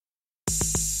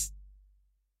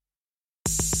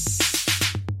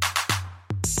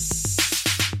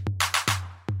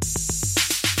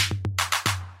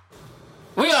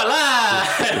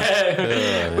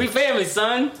family,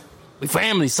 son. We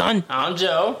family, son. I'm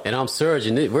Joe. And I'm Serge,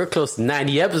 and we're close to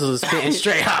 90 episodes spitting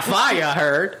straight hot fire, I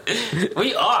heard.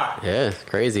 We are. Yeah,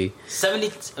 crazy.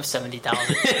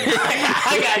 70,000.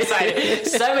 I got excited.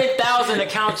 7,000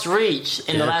 accounts reached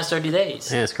in the last 30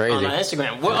 days. Yeah, it's crazy. On our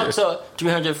Instagram. We're up to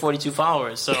 342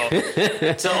 followers. So,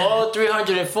 to all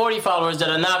 340 followers that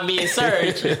are not me and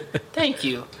Serge, thank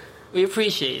you. We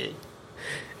appreciate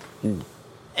it.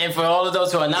 And for all of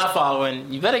those who are not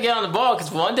following, you better get on the ball,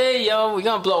 because one day, yo, we're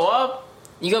going to blow up.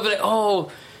 You're going to be like, oh,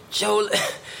 Joe,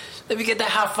 let me get that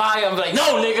hot fire. I'm like,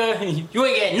 no, nigga, you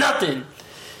ain't getting nothing.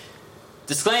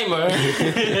 Disclaimer.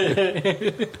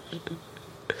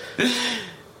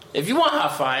 If you want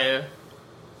hot fire,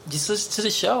 just listen to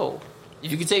the show.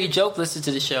 If you can take a joke, listen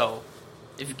to the show.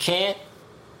 If you can't,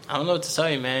 I don't know what to tell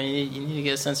you, man. You need to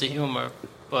get a sense of humor.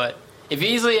 But if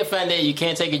you're easily offended, you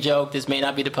can't take a joke, this may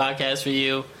not be the podcast for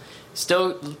you.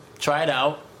 Still, try it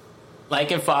out.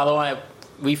 Like and follow at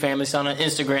We Family Son on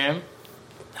Instagram.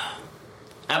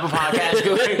 Apple Podcasts,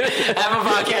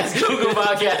 Google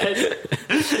Podcasts,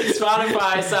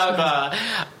 Spotify, SoundCloud.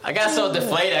 I got so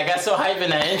deflated. I got so hyped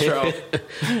in that intro.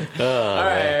 All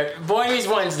right. Boy Meets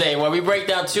Wednesday, where we break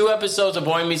down 2 episodes of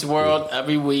Boy Meets World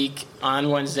every week on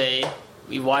Wednesday.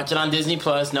 We watch it on Disney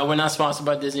Plus. No, we're not sponsored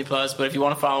by Disney Plus, but if you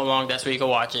want to follow along, that's where you can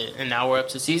watch it. And now we're up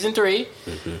to season 3,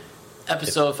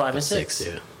 episode 5 and 6.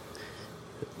 Yeah.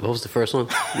 What was the first one?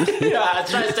 Yeah, I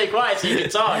try to stay quiet so you can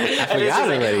talk. I forgot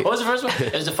already. What was the first one?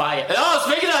 It was the fire. Oh,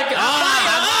 speaking of fire!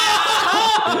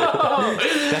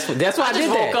 That's why I did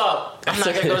that. Woke up. I'm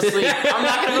not gonna go to sleep. I'm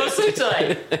not gonna go to sleep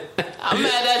tonight. I'm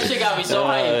mad that shit got me so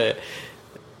hyped.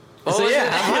 So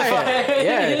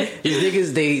yeah, these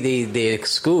niggas they at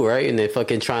school, right? And they're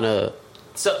fucking trying to.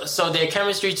 So their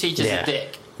chemistry teacher's a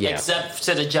dick, except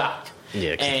to the jock.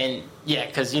 Yeah, and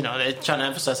because they're trying to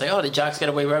emphasize like, oh, the jocks get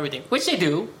away with everything, which they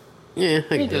do. Yeah,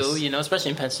 they do.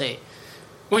 Especially in Penn State,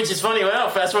 which is funny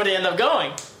enough. That's where they end up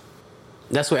going.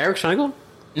 That's where Eric's trying to go.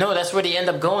 No, that's where they end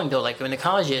up going though. Like in the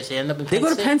college years, they end up in Penn State. They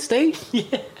go to Penn State.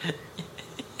 Yeah.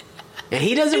 And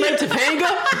he doesn't rent Topanga?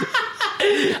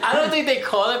 I don't think they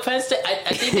call it Penn State.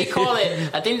 I think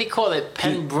they call it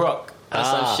Pembroke or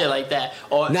some shit like that.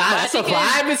 Or that's a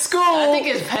private school. I think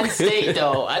it's Penn State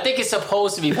though. I think it's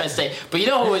supposed to be Penn State. But you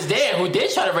know who was there? Who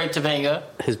did try to rape Topanga?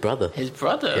 His brother.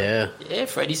 Yeah,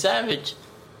 Freddie Savage.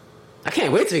 I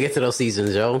can't wait till we get to those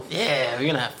seasons, yo. Yeah, we're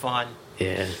gonna have fun.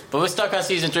 Yeah. But we're stuck on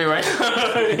season 3 right now.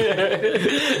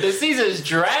 The season's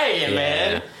dragging,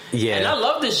 man. Yeah. And I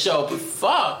love this show, but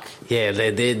fuck. Yeah,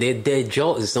 their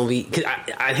jokes don't be. Cause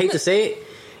I hate to say it,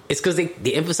 it's because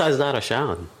they emphasize a lot of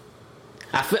Sean.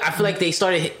 I feel like they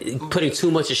started putting too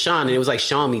much of Sean, and it was like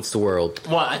Sean meets the world.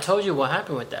 Well, I told you what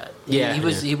happened with that.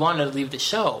 He wanted to leave the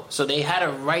show, so they had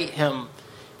to write him.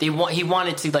 He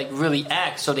wanted to like really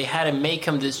act, so they had to make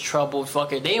him this troubled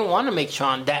fucker. They didn't want to make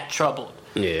Sean that troubled.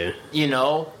 Yeah.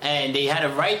 And they had to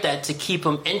write that to keep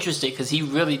him interested because he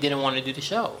really didn't want to do the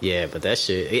show. Yeah, but that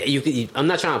shit, I'm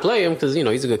not trying to play him because,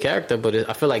 he's a good character, but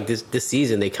I feel like this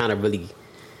season they kind of really,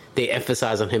 they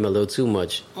emphasize on him a little too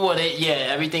much. Well,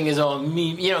 everything is all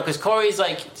me, because Corey's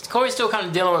still kind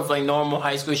of dealing with like normal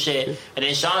high school shit, and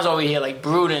then Sean's over here like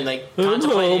brooding, like I'm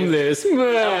homeless.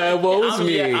 Man, woe's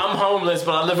me. Yeah, I'm homeless,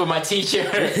 but I live with my teacher.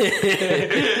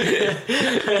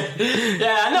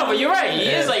 Yeah, I know, but you're right. He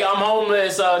is like, I'm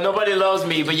homeless. Nobody loves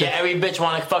me, but every bitch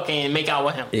want to fucking make out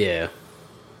with him. Yeah.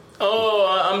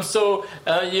 Oh, I'm so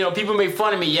people make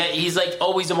fun of me. Yet he's like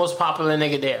always the most popular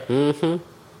nigga there. Mm-hmm.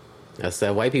 That's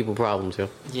that white people problem, too.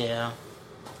 Yeah.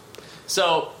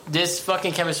 So this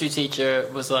fucking chemistry teacher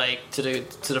was like to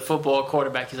the football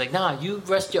quarterback. He's like, nah, you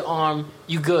rest your arm.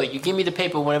 You good. You give me the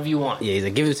paper whenever you want. Yeah, he's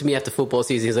like, give it to me after football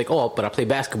season. He's like, oh, but I play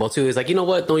basketball too. He's like, you know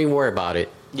what? Don't even worry about it.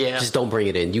 Yeah. Just don't bring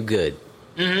it in. You good.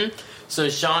 Mm-hmm. So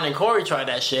Sean and Corey tried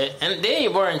that shit, and they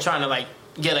weren't trying to like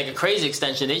get like a crazy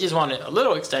extension. They just wanted a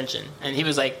little extension, and he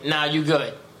was like, nah, you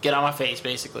good. Get out my face,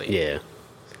 basically. Yeah.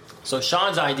 So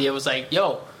Sean's idea was like,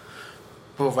 yo,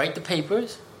 we'll write the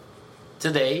papers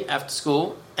today after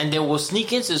school, and then we'll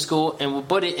sneak into the school and we'll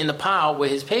put it in the pile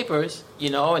with his papers,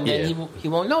 and then he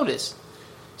won't notice.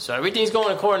 So everything's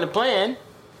going according to plan.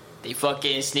 They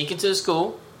fucking sneak into the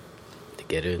school. They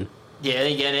get in. Yeah,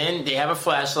 they get in. They have a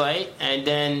flashlight, and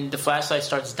then the flashlight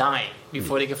starts dying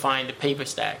before they can find the paper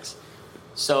stacks.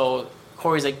 So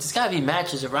Corey's like, there's gotta be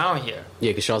matches around here. Yeah,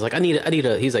 because Sean's like, I need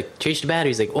a. He's like, change the battery.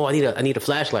 He's like, oh, I need a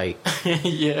flashlight.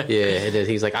 Yeah. Yeah, and then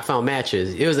he's like, I found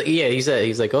matches. It was like, he's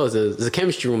like, oh, there's a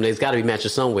chemistry room. There's got to be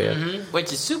matches somewhere. Mm-hmm.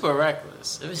 Which is super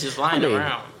reckless. It was just lying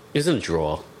around. It was in a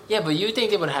drawer. Yeah, but you think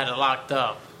they would have had it locked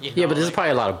up. Yeah, but there's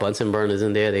probably a lot of Bunsen burners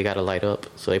in there. They got to light up,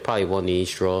 so they probably won't need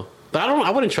straw. But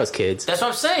I wouldn't trust kids. That's what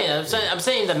I'm saying. I'm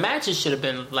saying the matches should have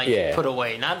been put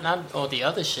away, not all the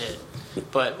other shit.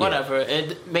 But whatever.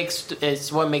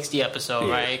 It's what makes the episode,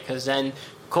 right? Because then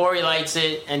Corey lights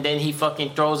it, and then he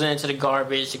fucking throws it into the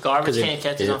garbage. The garbage can't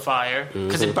catch it on fire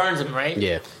because it burns him, right?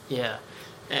 Yeah. Yeah.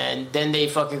 And then they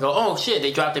fucking go, oh shit,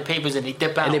 they drop their papers and they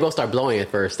dip out. And they both start blowing at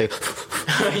first. They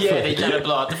they try to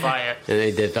blow out the fire. And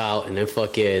they dip out, and then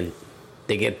fucking,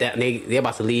 they get that, and they're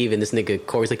about to leave, and this nigga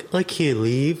Corey's like, I can't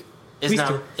leave. It's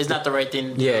not the right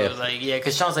thing to do.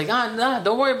 Because Sean's like, nah,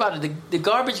 don't worry about it. The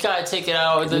garbage guy take it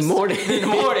out in the morning.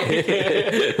 This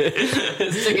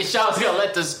nigga Sean's gonna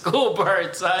let the school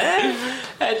burn, son.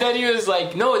 And then he was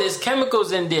like, no, there's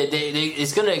chemicals in there.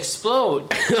 It's gonna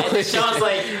explode. And then Sean's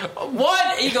like,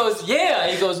 what? He goes, yeah.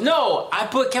 He goes, no, I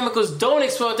put chemicals don't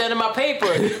explode that in my paper.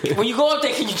 When you go up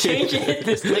there, can you change it?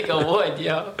 This nigga would,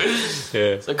 yo.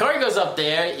 Yeah. So Corey goes up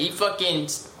there. He fucking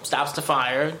stops the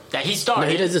fire that he started.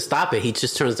 No, he doesn't stop it. He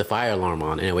just turns the fire alarm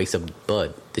on, and it wakes up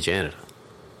Bud, the janitor.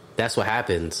 That's what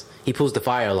happens. He pulls the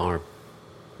fire alarm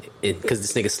because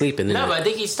this nigga's sleeping. No, but I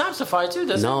think he stops the fire too,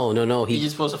 doesn't he? No. He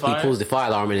just pulls the fire? He pulls the fire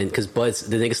alarm, and because Bud's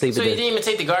the nigga sleeping. So he didn't even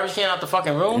take the garbage can out the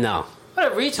fucking room? No.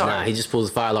 What a retard. Nah, he just pulls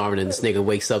the fire alarm, and then this nigga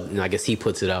wakes up, and I guess he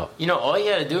puts it out. You know, all you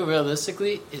gotta do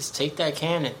realistically is take that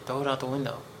can and throw it out the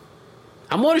window.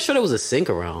 I'm more than sure there was a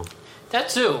sink around. That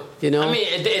too. You know? I mean,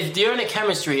 if you're in a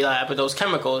chemistry lab with those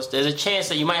chemicals, there's a chance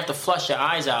that you might have to flush your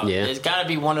eyes out. Yeah. There's got to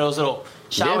be one of those little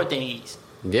shower thingies.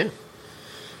 Yeah.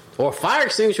 Or a fire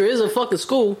extinguisher is in fucking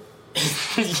school.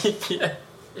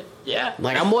 Yeah.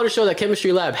 Like, I'm more than sure that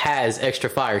chemistry lab has extra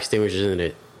fire extinguishers in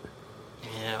it.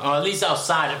 Yeah. Or at least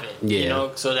outside of it. Yeah. You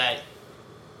know, so that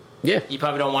you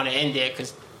probably don't want to end there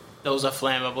because those are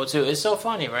flammable too. It's so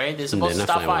funny, right? They're supposed to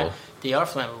stop fire. They are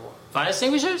flammable. Fire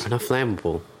extinguishers? They're not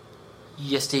flammable.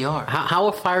 Yes, they are. How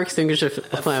are fire extinguishers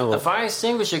flammable? A fire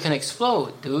extinguisher can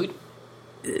explode, dude.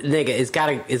 Nigga, it's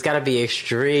gotta be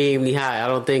extremely high. I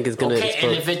don't think it's gonna explode.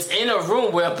 And if it's in a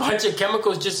room where a bunch of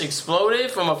chemicals just exploded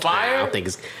from a fire, I don't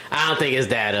think it's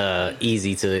that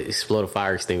easy to explode a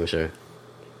fire extinguisher.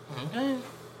 Okay.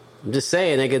 I'm just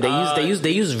saying, nigga.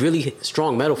 They use really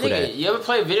strong metal for that. You ever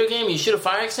play a video game? You shoot a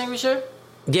fire extinguisher.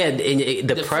 Yeah, and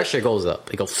the pressure goes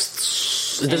up. It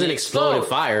goes. It doesn't explode in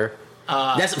fire.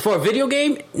 That's for a video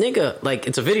game, nigga. Like,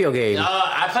 it's a video game.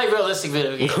 I play realistic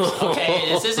video games. Okay,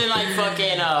 this isn't like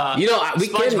fucking. You know, we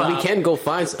can go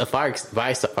find a fire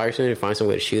extinguisher, find some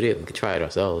way to shoot it. We could try it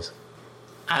ourselves.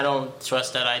 I don't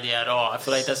trust that idea at all. I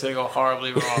feel like that's gonna go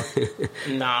horribly wrong.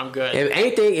 Nah, I'm good. If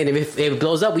anything, and if it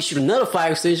blows up, we shoot another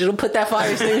fire extinguisher. We'll put that fire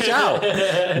extinguisher out.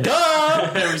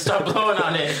 Duh! We start blowing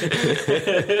on it.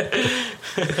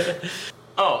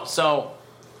 Oh, so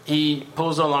he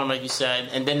pulls the alarm like you said,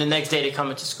 and then the next day they come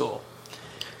into school.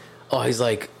 Oh, he's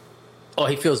like,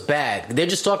 he feels bad. They're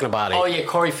just talking about it. Oh yeah,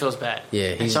 Corey feels bad.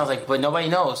 Yeah, he sounds like, but nobody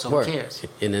knows, so who cares?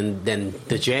 And then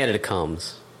the janitor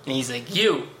comes, and he's like,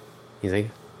 he's like,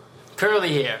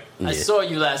 curly hair. I saw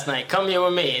you last night. Come here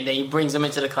with me. And then he brings him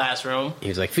into the classroom. He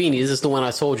was like, Feeney, this is the one I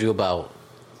told you about.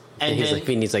 And he's like,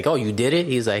 Feeney's like, oh, you did it?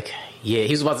 He's like, yeah.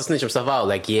 He was about to snitch himself out.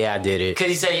 Like, yeah, I did it. Because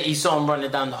he said he saw him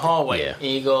running down the hallway. Yeah. And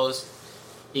he goes,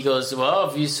 well,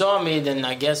 if you saw me, then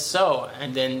I guess so.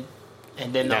 And then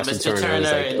Mr. Turner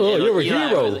was like, and oh, you're a Eli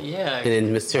hero. like, yeah. And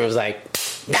then Mr. Turner was like,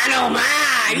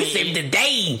 Dynamite! You saved the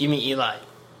day. You mean Eli?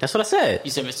 That's what I said.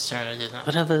 You said Mr. Turner, didn't I?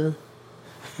 Whatever.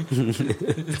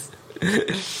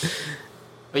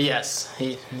 But yes,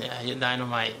 he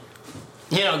Dynamite.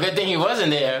 You know, good thing he wasn't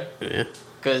there. Yeah.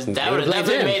 Because that would have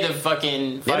definitely made the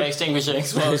fucking fire extinguisher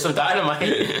explode some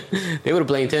dynamite. They would have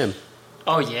blamed him.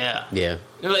 Oh, yeah. Yeah.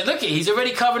 They're like, look, he's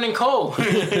already covered in coal.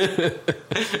 It's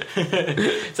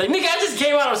like, nigga, I just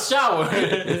came out of the shower.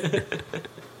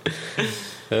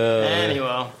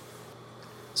 Anyway.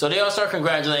 So they all start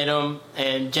congratulating him,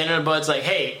 and Janitor Bud's like,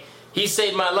 hey, he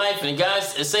saved my life, and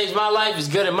guys, it saves my life is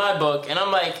good in my book. And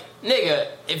I'm like, nigga,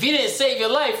 if he didn't save your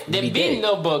life, there'd be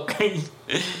no book.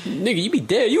 Nigga, you be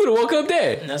dead. You would have woke up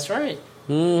dead. That's right.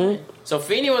 Mm-hmm. So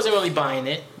Feeney wasn't really buying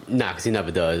it. Nah, because he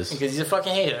never does. Because he's a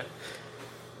fucking hater.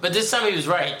 But this time he was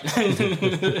right.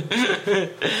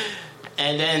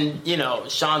 And then, you know,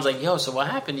 Sean's like, yo, so what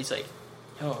happened? He's like,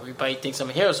 yo, everybody thinks I'm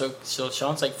a hero. So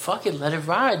Sean's like, fuck it, let it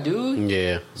ride, dude.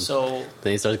 Yeah. So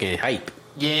then he starts getting hype.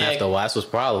 Yeah. After a while, that's what's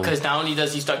the problem. Because not only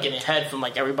does he start getting head from,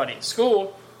 like, everybody in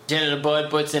school, Janitor Bud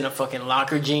puts in a fucking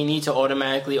locker genie to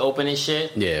automatically open his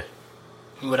shit. Yeah.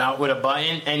 With a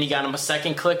button. And he got him a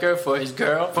second clicker for his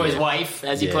his wife,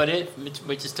 as he put it,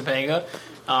 which is Topanga.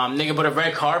 Nigga put a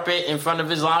red carpet in front of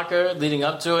his locker leading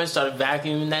up to it, started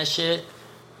vacuuming that shit.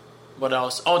 What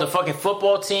else? Oh, the fucking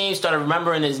football team started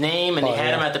remembering his name, and they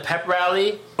had him at the pep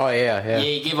rally. Oh, yeah. Yeah,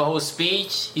 he gave a whole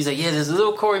speech. He's like, yeah, there's a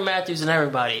little Corey Matthews and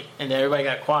everybody. And then everybody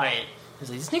got quiet.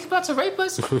 He's like, this nigga about to rape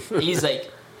us? He's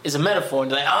like, it's a metaphor.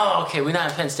 And they're like, oh, okay, we're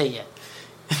not in Penn State yet.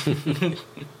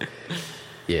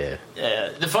 Yeah.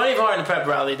 The funny part in the pep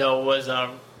rally, though, was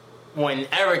when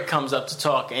Eric comes up to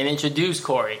talk and introduce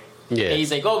Corey. Yeah. And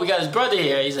he's like, oh, we got his brother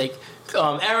here. He's like,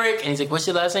 Eric. And he's like, what's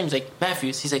your last name? He's like,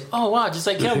 Matthews. He's like, oh, wow, just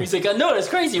like him. He's like, I know, that's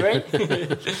crazy, right?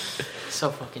 So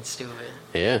fucking stupid.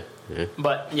 Yeah.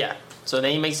 But, yeah. So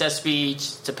then he makes that speech.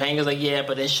 Topanga's like, yeah.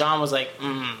 But then Sean was like,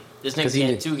 this nigga's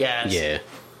getting too gas. Yeah.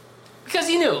 Because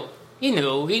he knew. He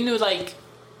knew, like...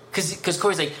 Because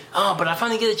Corey's like, oh, but I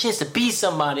finally get a chance to be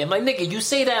somebody. I'm like, nigga, you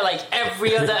say that like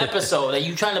every other episode that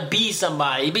you trying to be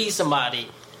somebody.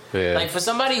 Yeah. Like, for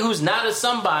somebody who's not a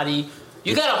somebody,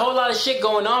 you got a whole lot of shit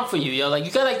going on for you, yo. Like,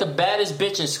 you got like the baddest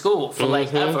bitch in school for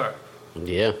like ever.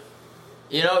 Yeah.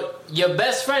 You know, your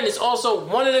best friend is also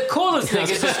one of the coolest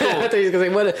niggas in school. I thought he was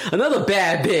going to say, another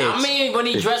bad bitch. I mean, when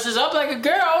he dresses up like a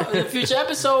girl in the future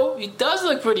episode, he does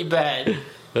look pretty bad.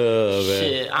 Oh, man.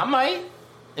 Shit, I might.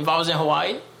 If I was in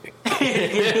Hawaii. Oh,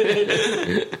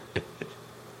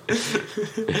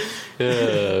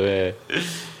 man.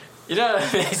 You know,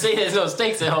 they say there's no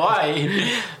stakes in Hawaii.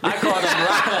 I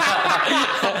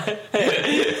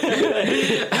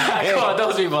call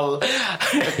those people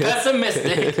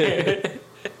pessimistic.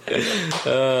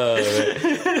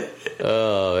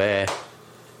 Oh, man.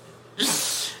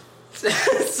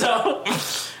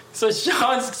 So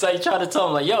Sean's like trying to tell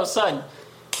him, like, yo, son,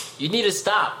 you need to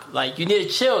stop. Like, you need to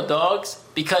chill, dogs.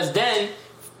 Because then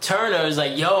Turner is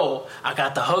like, yo, I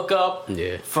got the hookup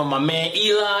from my man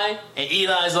Eli. And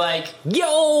Eli's like,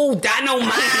 yo,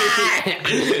 dynamite.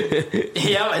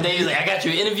 yeah, and then he's like, I got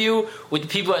you an interview with the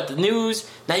people at the news.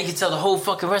 Now you can tell the whole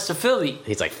fucking rest of Philly.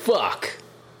 He's like, fuck.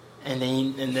 And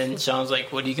then Sean's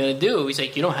like, what are you going to do? He's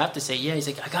like, you don't have to say yeah. He's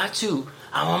like, I got you.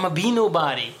 I don't want to be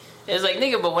nobody. And it's like,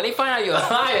 nigga, but when they find out you're a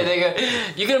liar,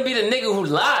 nigga, you're going to be the nigga who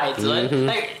lied. Mm-hmm.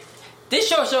 Like, this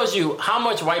show shows you how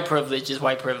much white privilege is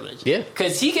white privilege. Yeah.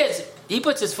 Because he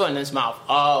puts his foot in his mouth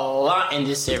a lot in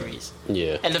this series.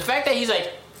 Yeah. And the fact that he's like,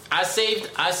 I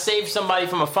saved somebody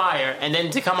from a fire, and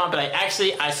then to come up and like,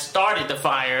 actually, I started the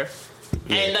fire.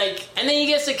 Yeah. And then he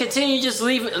gets to continue just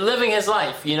living his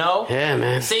life, you know? Yeah,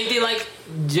 man. Same thing like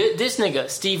this nigga,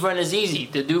 Steve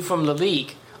Renazizi, the dude from The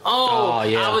League. Oh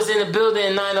yeah. I was in the building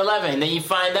in 9/11. Then you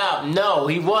find out, no,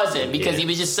 he wasn't, because he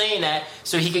was just saying that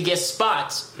so he could get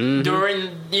spots during,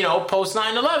 post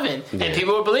 9/11. Yeah. And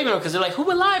people were believing him because they're like, who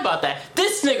would lie about that?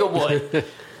 This nigga would.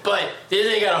 But then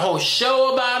they got a whole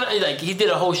show about it. Like, he did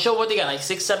a whole show. What, they got like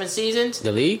 6, 7 seasons?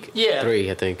 The League? Yeah.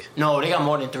 3, I think. No, they got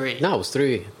more than 3. No, it was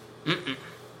 3.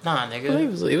 Nah, nigga.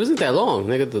 Well, it wasn't that long,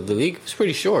 nigga. The League was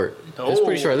pretty short. No. It was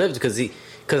pretty short-lived because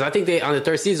I think they, on the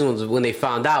 3rd season was when they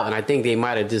found out, and I think they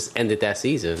might have just ended that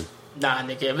season. Nah,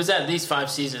 nigga. It was at least 5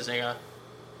 seasons, nigga.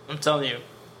 I'm telling you.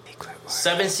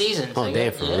 7 seasons. Oh, nigga.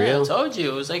 damn, for real? I told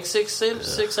you. It was like 6,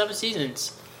 7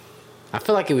 seasons. I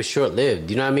feel like it was short-lived.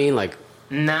 You know what I mean? Like,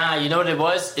 nah, you know what it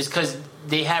was? It's because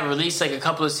they had released like a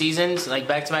couple of seasons, like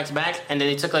back to back to back, and then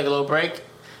they took like a little break.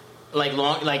 And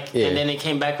then they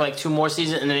came back for like 2 more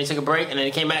seasons, and then they took a break, and then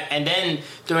they came back, and then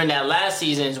during that last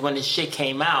season is when the shit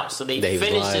came out. So they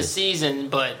finished the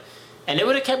season, and it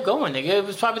would have kept going, nigga. It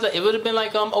was probably it would have been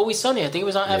like Always Sunny. I think it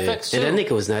was on FX too. And that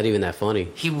nigga was not even that funny.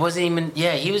 He wasn't even.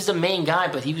 Yeah, he was the main guy,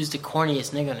 but he was the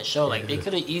corniest nigga on the show. Like, they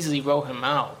could have easily wrote him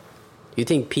out. You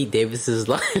think Pete Davis is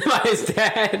lying about his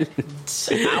dad?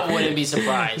 I wouldn't be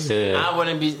surprised. Yeah. I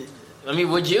wouldn't be. I mean,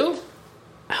 would you?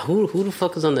 Who the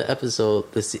fuck was on the episode,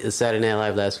 the Saturday Night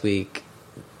Live last week,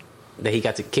 that he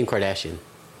got to Kim Kardashian?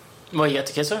 Well, you got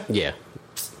to kiss her? Yeah.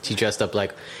 She dressed up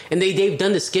like... And they've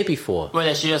done the skit before.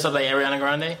 Well, she dressed up like Ariana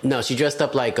Grande? No, she dressed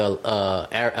up like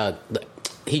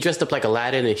he dressed up like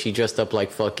Aladdin, and she dressed up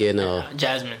like fucking...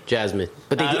 Jasmine.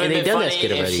 But they done that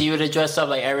skit already. If she would have dressed up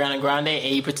like Ariana Grande and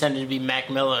he pretended to be Mac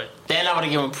Miller, then I would have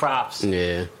given him props.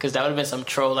 Yeah. Because that would have been some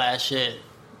troll-ass shit.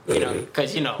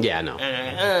 Because, Yeah, I know.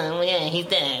 Yeah, he's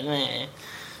dead, man.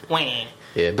 Wham.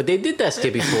 Yeah, but they did that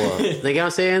skit before. You know what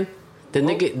I'm saying? The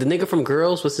nigga from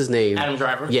Girls, what's his name? Adam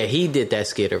Driver. Yeah, he did that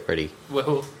skit already. With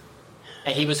who?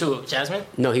 And he was who? Jasmine?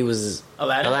 No, he was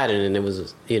Aladdin, and it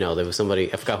was, there was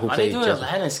somebody, I forgot who played Jasmine. Why they doing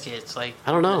Aladdin skits? Like,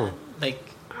 I don't know. Like,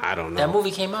 I don't know. That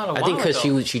movie came out a while ago. I think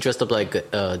because she dressed up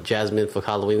like Jasmine for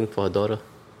Halloween for her daughter.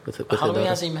 With Halloween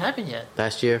hasn't even happened yet.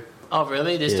 Last year. Oh,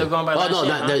 really? They're still going by last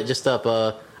year? Oh, no, just up.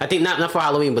 I think not for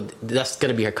Halloween, but that's going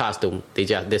to be her costume.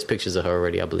 There's pictures of her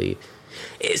already, I believe.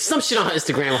 some shit on her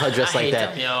Instagram with her dressed I like hate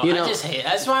that. them, yo. You know, I just hate it.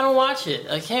 That's why I don't watch it.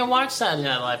 I can't watch Saturday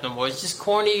Night Live no more. It's just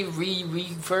corny,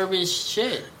 refurbished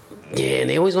shit. yeah, and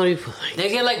they always want to be like. They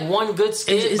get like one good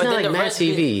skit, It's but not then like the Mad rest of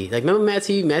it- TV. Like, remember Mad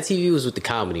TV? Mad TV was with the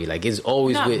comedy. Like, it's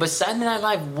always Nah, with. but Saturday Night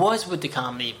Live was with the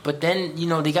comedy. But then,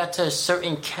 they got to a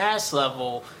certain cast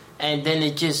level, and then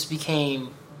it just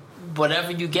became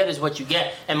whatever you get is what you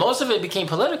get. And most of it became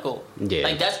political. Yeah.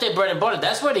 Like, that's their bread and butter.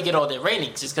 That's where they get all their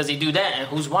ratings, is because they do that, and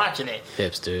who's watching it?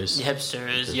 Hipsters.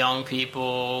 Hipsters, young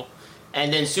people,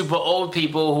 and then super old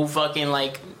people who fucking,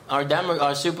 like,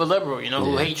 are super liberal,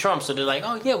 who Yeah. hate Trump. So they're like,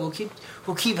 oh, yeah, we'll keep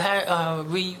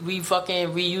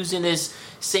reusing this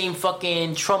same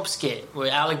fucking Trump skit with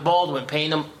Alec Baldwin, paying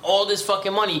them all this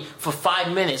fucking money for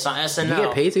 5 minutes on SNL. You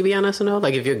get paid to be on SNL?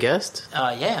 Like, if you're a guest?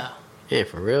 Yeah, Yeah,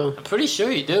 for real. I'm pretty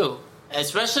sure you do.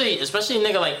 Especially a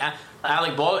nigga like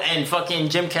Alec Baldwin and fucking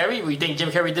Jim Carrey. We think Jim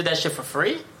Carrey did that shit for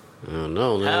free? I don't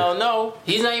know, man. Hell no.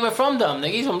 He's not even from them.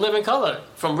 Nigga, he's from Living Color,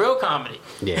 from real comedy.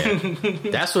 Yeah.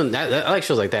 That's when, I like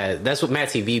shows like that. That's what Mad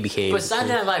TV became. But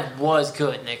Saturday Night Live was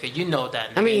good, nigga. You know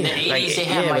that. Nigga. I mean, in the 80s, like, they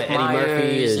had yeah, Mike Eddie Murphy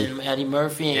Myers and and Eddie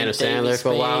Murphy and Anna David Sandler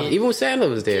for a while. Spade. Even when Sandler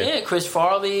was there. Yeah, Chris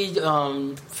Farley,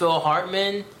 Phil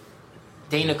Hartman,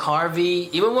 Dana Carvey.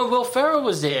 Even when Will Ferrell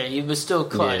was there, he was still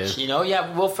clutch. Yeah. You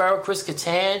have Will Ferrell, Chris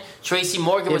Kattan, Tracy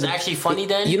Morgan was but actually funny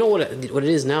then. You know what it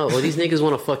is now? Well, these niggas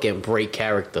want to fucking break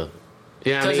character.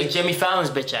 You know what I Because mean? of Jimmy Fallon's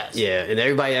bitch ass. Yeah, and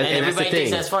everybody, And that's everybody the thing.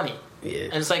 thinks that's funny. Yeah.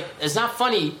 And it's like, it's not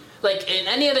funny. Like, in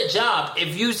any other job,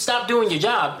 if you stop doing your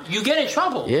job, you get in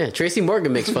trouble. Yeah, Tracy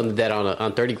Morgan makes fun of that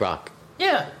on 30 Rock.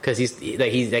 Yeah. Because he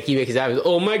makes his eyes,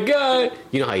 oh my god.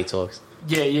 You know how he talks.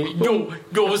 Yeah.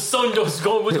 Yo, son, what's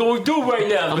going to do right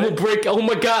now? I'm gonna break, oh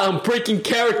my god, I'm breaking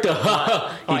character.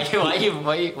 Why you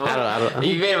I don't know.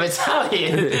 You made him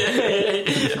Italian.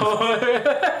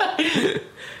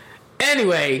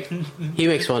 Anyway, he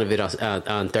makes fun of it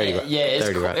on 30 Rock. Yeah,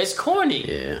 30 Rock. it's corny.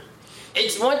 Yeah.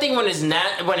 It's one thing when it's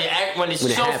not when it's When it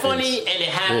so happens. funny and it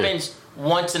happens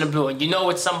once in a blue, and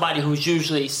it's somebody who's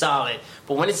usually solid.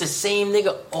 But when it's the same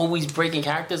nigga always breaking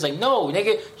characters, like, no,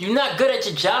 nigga, you're not good at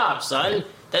your job, son.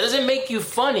 That doesn't make you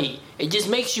funny. It just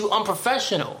makes you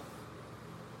unprofessional.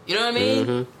 You know what I mean?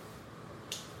 Mm-hmm.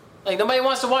 Like, nobody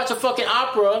wants to watch a fucking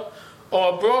opera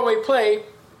or a Broadway play,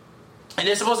 and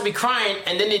they're supposed to be crying,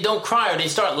 and then they don't cry or they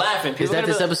start laughing. People Is that gonna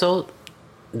be this like, episode?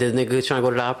 The nigga trying to go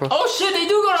to the opera? oh shit, they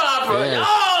do go to opera. Yeah.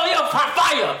 Oh,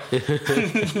 fire.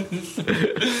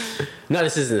 No,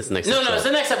 this isn't this next No, episode. it's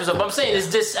the next episode. But I'm saying it's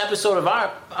this episode of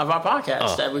our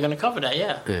podcast that we're gonna cover that.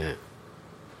 Yeah. Yeah.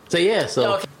 So, yeah,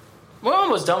 so. Okay. We're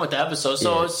almost done with the episode.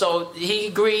 So Yeah. so he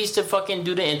agrees to fucking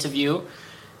do the interview,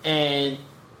 and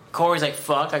Corey's like,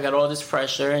 "Fuck, I got all this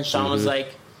pressure," and Sean was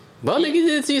like, Well, nigga, you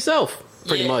did it to yourself.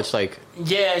 Pretty Yeah. much, like.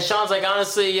 "Yeah." Sean's like,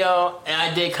 "Honestly, yo,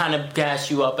 I did kind of gas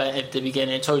you up at the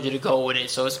beginning and told you to go with it,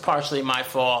 so it's partially my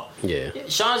fault." Yeah.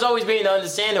 Sean's always being the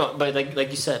understanding, but like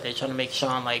you said, they're trying to make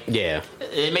Sean like. Yeah.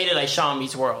 They made it like Sean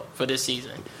meets World for this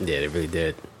season. Yeah, they really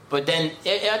did. But then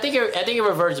I think it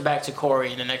reverts back to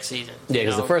Corey in the next season. Yeah,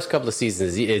 because the first couple of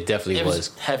seasons, it definitely It was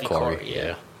was heavy Corey,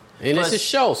 yeah. And Plus- it's a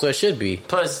show, so it should be.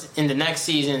 Plus, in the next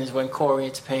season is when Corey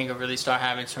and Topanga really start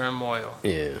having turmoil.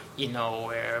 Yeah.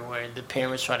 Where the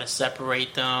parents try to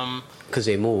separate them. Because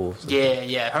they moved.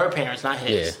 Yeah, her parents, not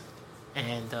his.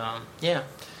 And yeah,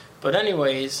 but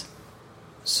anyways,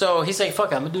 so he's like,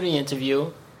 "Fuck it, I'm gonna do the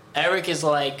interview." Eric is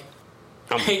like,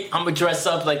 I'm gonna dress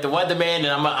up like the weatherman and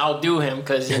I'm gonna outdo him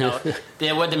because the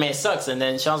weatherman sucks. And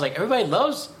then Sean's like, everybody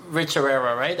loves Rich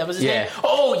Herrera, right? That was his name.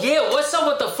 Oh yeah, what's up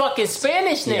with the fucking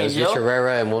Spanish Yeah, it name, was yo? Rich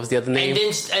Herrera, and what was the other name?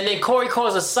 And then Corey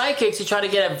calls a psychic to try to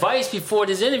get advice before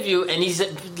this interview, and he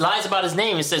lies about his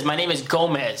name and says, "My name is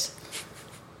Gomez."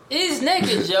 He's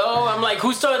naked, yo. I'm like,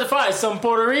 who started the fire? Some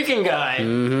Puerto Rican guy.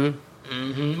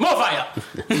 More fire.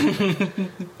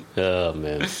 Oh,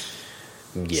 man.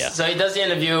 Yeah. So he does the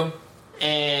interview,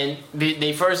 and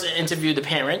they first interview the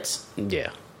parents Yeah.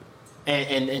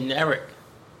 and Eric.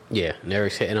 Yeah. And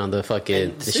Eric's hitting on the fucking...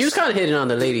 And She was kind of hitting on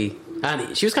the lady.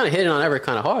 She was kind of hitting on Eric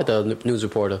kind of hard, the news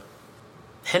reporter.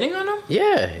 Hitting on him?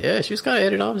 Yeah. She was kind of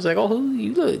hitting on him. She's like, oh, who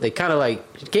you look? They kind of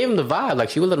like... Gave him the vibe, like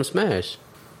she would let him smash.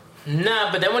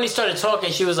 Nah, but then when he started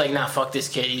talking, she was like, "Nah, fuck this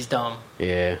kid. He's dumb."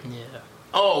 Yeah. Yeah.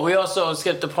 Oh, we also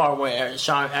skipped the part where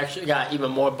Sean actually got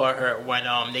even more butthurt when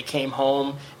they came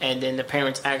home and then the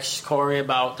parents asked Corey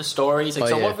about the story. He's like,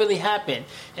 "So what really happened?"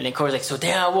 And then Corey's like, "So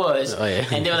there I was." Oh, yeah.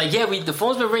 And they were like, "Yeah, the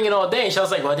phone's been ringing all day." And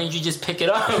Sean's like, "Why didn't you just pick it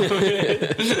up?"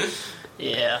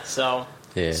 Yeah. So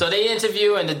Yeah. So they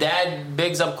interview, and the dad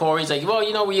bigs up Corey. He's like,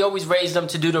 well, we always raised them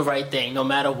to do the right thing, no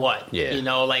matter what. Yeah.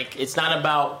 Like it's not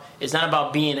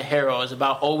about being a hero. It's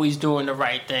about always doing the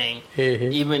right thing,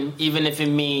 even if it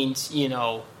means you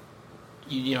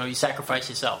sacrifice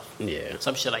yourself. Yeah.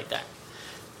 Some shit like that.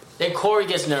 Then Corey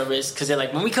gets nervous because they're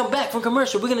like, when we come back from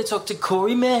commercial, we're going to talk to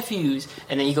Corey Matthews.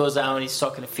 And then he goes out and he's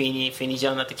talking to Feeney. Feeney's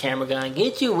yelling at the camera guy,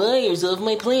 get your wires off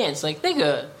my plants. Like,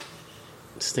 nigga.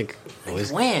 Just think,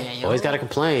 always got to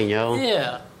complain, yo.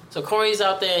 Yeah. So Corey's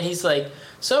out there and he's like,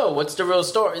 so what's the real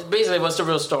story? Basically, what's the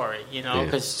real story?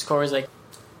 Because Corey's like,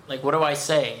 what do I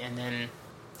say? And then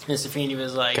Mr. Feeney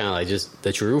was like, kind of like just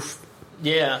the truth.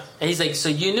 Yeah. And he's like, so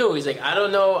you knew? He's like, I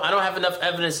don't know. I don't have enough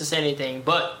evidence to say anything,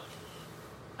 but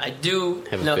I do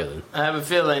have a feeling. I have a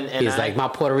feeling. And he's like, my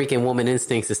Puerto Rican woman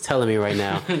instincts is telling me right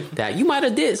now that you might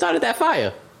have started that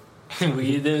fire.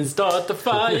 We didn't start the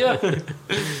fire.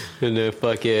 And then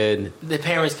fucking... The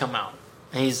parents come out.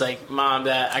 And he's like, Mom,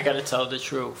 Dad, I got to tell the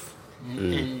truth.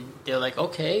 And they're like,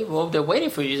 okay, well, they're waiting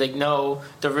for you. He's like, no,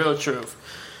 the real truth.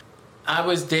 I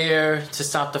was there to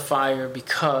stop the fire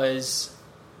because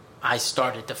I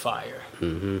started the fire.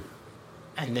 Mm-hmm.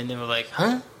 And then they were like,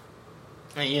 huh?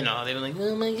 And, they were like,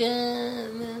 oh, my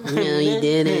God. No, you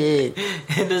did it.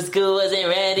 The school wasn't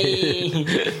ready.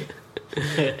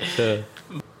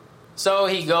 So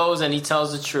he goes and he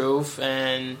tells the truth.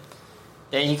 And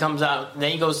then he comes out.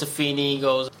 Then he goes to Feeney. He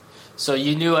goes, so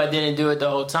you knew I didn't do it the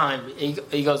whole time.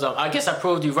 He goes, I guess I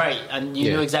proved you right. And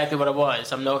you knew exactly what it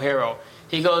was. I'm no hero.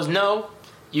 He goes, no,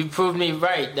 you proved me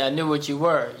right. That I knew what you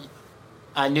were.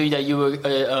 I knew that you were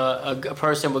a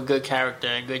person with good character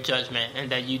and good judgment,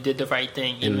 and that you did the right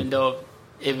thing, even though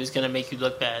it was going to make you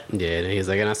look bad. Yeah, and he's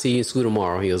like, and I'll see you in school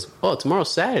tomorrow. He goes, oh,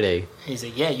 tomorrow's Saturday. He's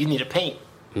like, yeah, you need to paint.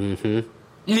 Mm-hmm.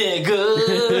 Nigga.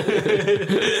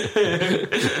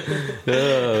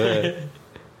 Oh, man.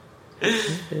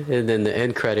 And then the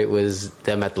end credit was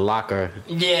them at the locker.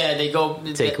 Yeah, they go...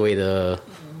 Take away the...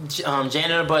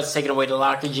 Janitor Bud's taking away the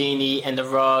locker genie and the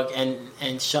rug, and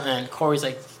Corey's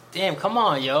like, damn, come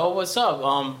on, yo, what's up,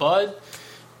 Bud?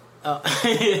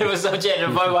 What's up,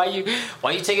 Janitor Bud?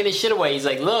 Why you taking this shit away? He's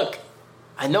like, look,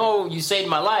 I know you saved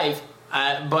my life,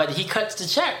 but he cuts the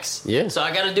checks. Yeah. So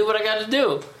I got to do what I got to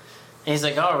do. And he's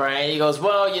like, all right. He goes,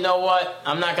 well, you know what?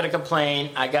 I'm not going to complain.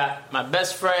 I got my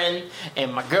best friend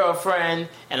and my girlfriend,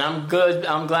 and I'm good.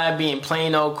 I'm glad being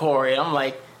plain old Corey. I'm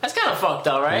like, that's kind of fucked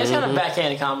up, right? It's kind of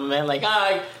backhanded compliment. Like,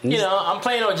 I'm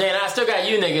plain old Jane. I still got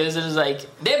you niggas. And it's like,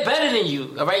 they're better than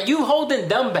you, all right? You holding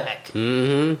them back.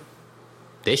 Mm-hmm.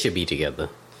 They should be together.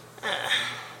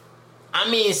 I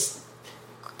mean,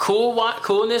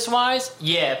 coolness-wise,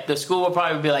 yeah, the school will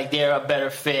probably be like, they're a better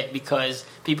fit because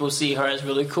people see her as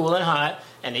really cool and hot,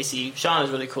 and they see Sean as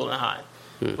really cool and hot.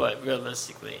 But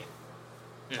realistically,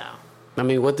 no. I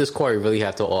mean, what does Corey really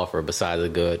have to offer besides a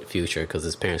good future? Because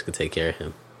his parents could take care of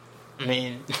him. I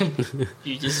mean,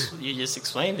 you just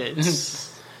explained it.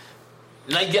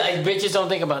 like bitches don't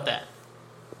think about that.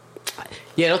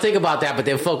 Yeah, don't think about that, but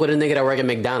then fuck with a nigga that work at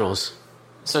McDonald's.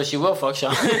 So she will fuck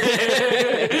Sean.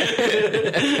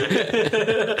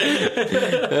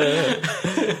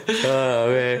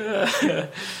 Oh, man.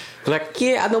 Like,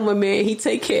 yeah, I know my man. He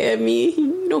take care of me.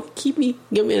 You know, give me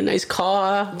a nice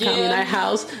car, got me a nice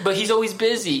house. But he's always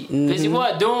busy. Mm-hmm. Busy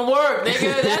what? Doing work,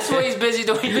 nigga. That's what he's busy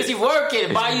doing. He's busy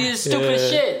working. Buy you this stupid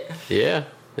shit. Yeah,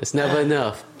 it's never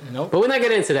enough. Nope. But we're not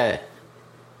getting into that.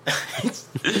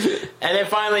 And then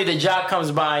finally the jock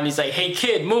comes by and he's like, hey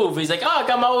kid, move. He's like, oh, I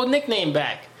got my old nickname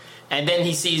back. And then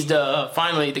he sees the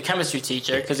chemistry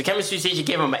teacher, because the chemistry teacher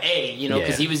gave him an A,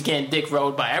 because he was getting dick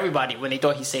rolled by everybody when they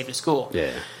thought he saved the school.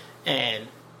 Yeah. And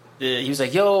he was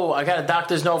like, yo, I got a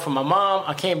doctor's note from my mom.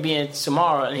 I can't be in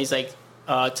tomorrow. And he's like,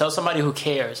 tell somebody who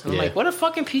cares. And I'm like, what a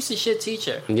fucking piece of shit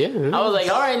teacher. Yeah. I was like,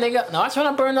 all right, nigga. No, I'm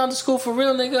trying to burn down the school for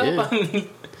real, nigga. Yeah.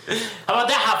 How about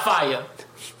that hot fire?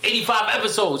 85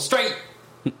 episodes straight.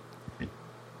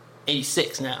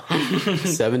 86 now.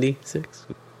 76?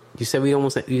 You said we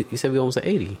almost at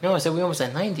 80. No, I said we almost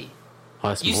at 90. Oh,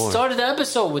 that's you more. Started the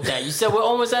episode with that. You said we're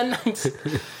almost at 90.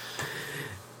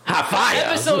 Hot fire.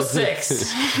 Episode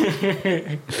 6.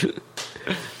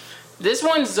 This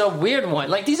one's a weird one.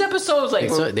 Like, these episodes,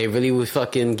 like... they really were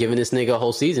fucking giving this nigga a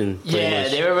whole season. Yeah,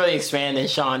 they were really expanding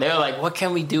Sean. They were like, what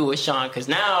can we do with Sean? Because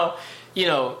now,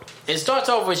 it starts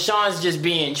off with Sean's just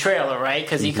being trailer, right?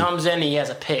 Because he comes in and he has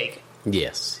a pig.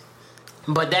 Yes.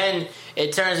 But then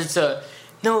it turns into...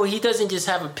 No, he doesn't just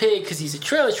have a pig because he's a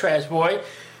trailer trash boy.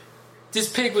 This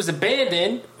pig was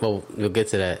abandoned. Well, we'll get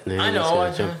to that. I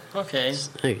know. Okay.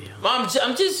 I'm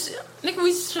trying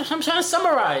to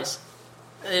summarize.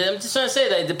 And I'm just trying to say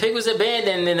that the pig was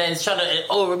abandoned, and then it's trying to,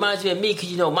 it reminds me of me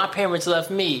because my parents left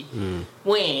me.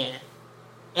 When?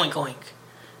 Oink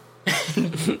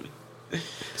oink.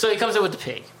 So he comes in with the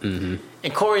pig,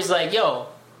 and Corey's like, "Yo,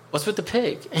 what's with the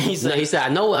pig?" And he's like, he said, I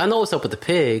know what's up with the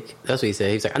pig. That's what he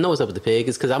said. He's like, I know what's up with the pig.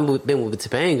 It's because I've been with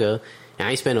Topanga, and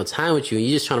I ain't spend no time with you, and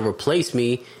you're just trying to replace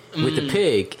me with the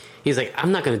pig. He's like,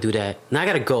 I'm not gonna do that. Now I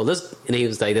gotta go. And he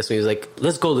was like, that's when he was like,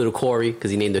 let's go, little Corey, because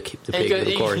he named the pig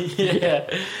Little Corey. Yeah.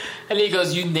 And he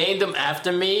goes, you named him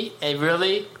after me, and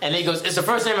really? And he goes, it's the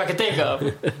first name I can think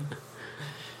of.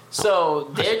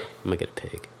 So they're. I'm gonna get a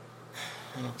pig.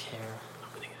 I don't care. I'm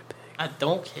gonna get a pig. I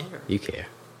don't care. You care.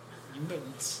 You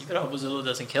better hope Azula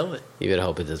doesn't kill it. You better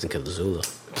hope it doesn't kill the Zula.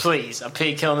 Please, a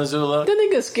pig killing Azula. That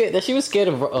nigga scared. That she was scared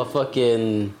of a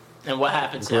fucking. And what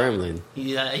happened to gremlin?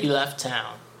 him? He left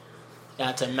town.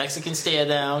 Got to Mexican stare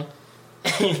down.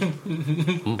 And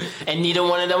neither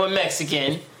one of them were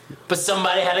Mexican. But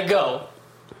somebody had to go.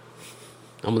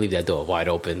 I'm gonna leave that door wide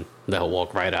open. Let her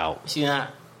walk right out. She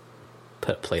not.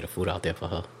 Put a plate of food out there for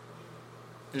her.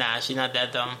 Nah, she not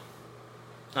that dumb.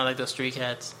 Not like those street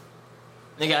cats.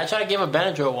 Nigga, I tried to give her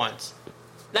Benadryl once.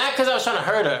 Not because I was trying to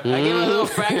hurt her. I gave her a little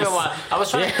fragment one. I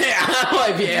was trying to...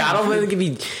 I don't want to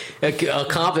be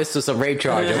accomplice to some rape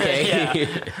charge, okay?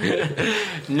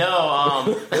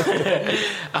 No,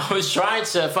 I was trying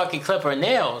to fucking clip her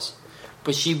nails,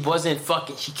 but she wasn't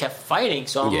fucking... She kept fighting,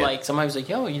 so I'm like... Somebody was like,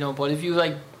 yo, but if you,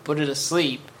 like, put her to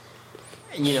sleep,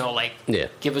 and,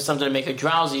 give her something to make her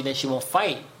drowsy, then she won't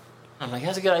fight. I'm like,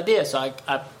 that's a good idea. So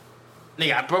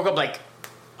I broke up, like...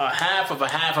 a half of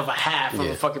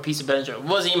a fucking piece of Benadryl. It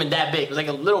wasn't even that big. It was like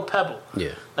a little pebble.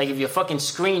 Yeah. Like if your fucking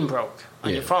screen broke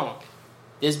on your phone,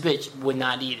 this bitch would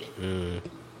not eat it.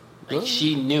 Like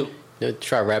she knew.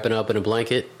 Try wrapping it up in a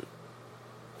blanket.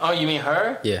 Oh, you mean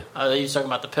her? Yeah. Oh, you was talking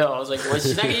about the pill. I was like, well,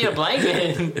 she's not gonna eat a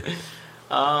blanket.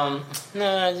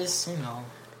 Nah, just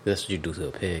That's what you do to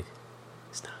a pig.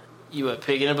 It's not. You a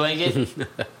pig in a blanket?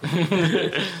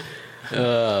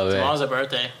 Oh man. Tomorrow's her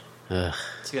birthday. Ugh.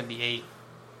 It's gonna be 8.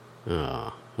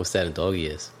 Oh, what's that in dog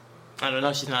years? I don't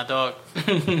know. She's not a dog.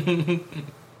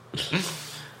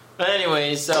 But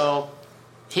anyway, so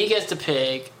he gets the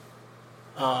pig.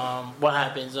 What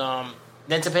happens?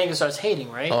 Then Topanga starts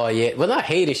hating, right? Oh yeah. Well, not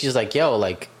hating. She's like, "Yo,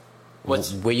 like,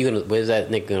 where's that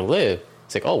nigga gonna live?"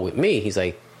 It's like, "Oh, with me." He's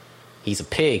like, "He's a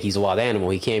pig. He's a wild animal.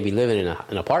 He can't be living in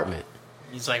an apartment."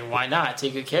 He's like, "Why not?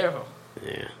 Take good care of him."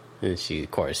 Yeah. And she, of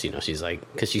course, she's like,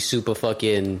 because she's super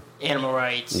fucking... Animal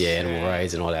rights. Yeah, animal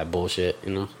rights and all that bullshit,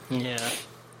 Yeah.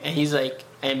 And he's like,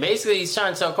 and basically he's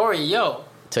trying to tell Corey, yo...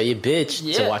 Tell your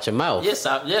bitch to watch her mouth.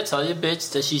 Tell your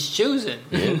bitch that she's choosing.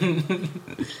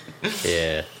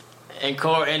 Yeah.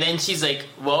 And then she's like,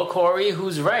 well, Corey,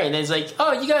 who's right? And then he's like,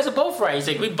 oh, you guys are both right. He's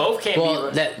like, we both can't be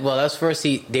right. That's first,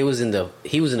 he was in the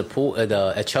pool,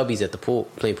 at Chubby's at the pool,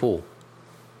 playing pool.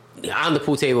 On the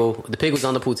pool table. The pig was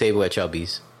on the pool table at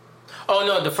Chubby's. Oh,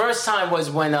 no, the first time was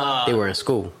when... they were in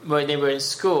school. When they were in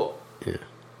school. Yeah.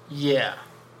 Yeah.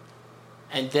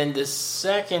 And then the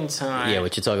second time... Yeah,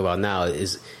 what you're talking about now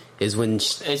is when...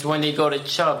 It's when they go to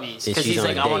Chubby's. Because he's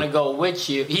like, I want to go with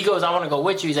you. He goes, I want to go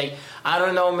with you. He's like, I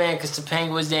don't know, man, because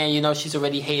Topanga was there, and, she's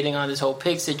already hating on this whole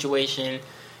pig situation,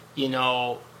 and,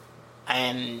 I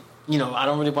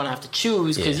don't really want to have to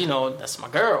choose, because, that's my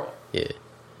girl. Yeah.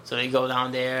 So they go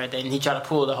down there, and then he tried to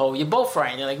pull the whole, you're both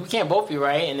right. And they're like, we can't both be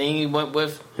right. And then he went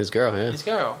with... His girl, yeah. His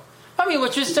girl. I mean,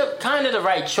 which was kind of the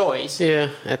right choice.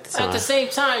 Yeah, at the time. At the same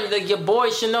time, like, your boy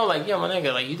should know, like, yo, my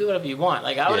nigga, like, you do whatever you want.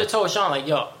 Like, I would have told Sean, like,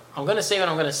 yo, I'm going to say what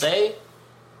I'm going to say,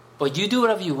 but you do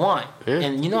whatever you want. Yeah.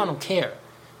 And, I don't care.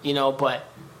 But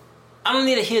I don't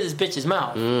need to hear this bitch's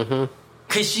mouth. Mm-hmm.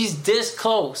 Because she's this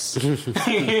close. For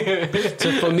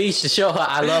me to show her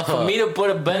I love her. For me to put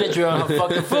a Benadryl on her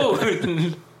fucking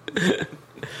food.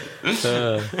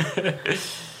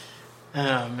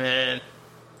 Oh man.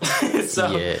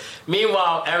 So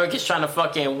meanwhile, Eric is trying to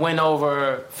fucking win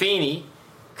over Feeney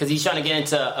because he's trying to get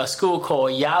into a school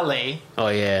called Yale. Oh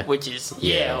yeah, which is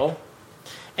Yale,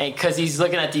 and because he's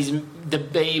looking at the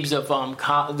babes of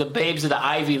the babes of the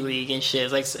Ivy League and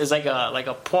shit. It's like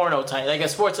a porno type, like a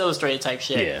Sports Illustrated type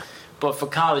shit. Yeah, but for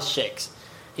college chicks.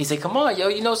 He's like, come on, yo,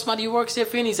 you know somebody who works there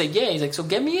for you? And he's like, yeah. He's like, so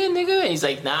get me in, nigga. And he's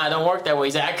like, nah, I don't work that way.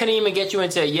 He's like, I couldn't even get you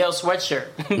into a Yale sweatshirt.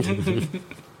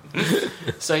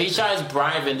 So he tries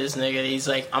bribing this nigga. He's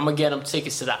like, I'm going to get him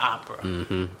tickets to the opera.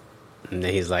 Mm-hmm. And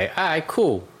then he's like, all right,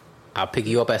 cool. I'll pick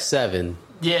you up at 7.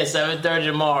 Yeah, 7:30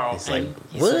 tomorrow. He's like,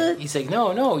 what? He's like,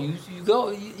 no, you go.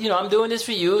 I'm doing this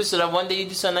for you so that one day you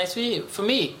do something nice for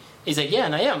me. He's like, yeah,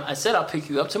 and I am. I said I'll pick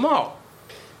you up tomorrow.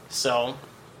 So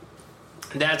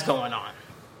that's going on.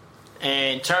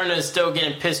 And Turner's still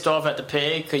getting pissed off at the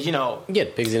pig because, you know... Yeah,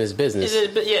 the pig's in his business.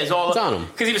 It's all... It's on him.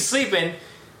 Because he was sleeping,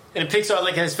 and the pig started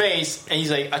licking his face, and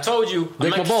he's like, I told you...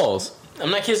 Lick my balls.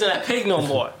 I'm not kissing that pig no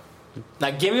more.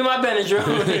 Now give me my Benadryl.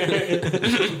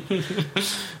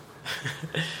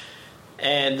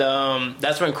 And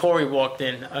that's when Corey walked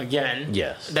in again.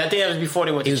 Yes. That was before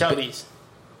they went to Chubby's.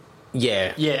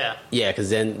 Yeah. Yeah. Yeah,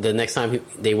 because then the next time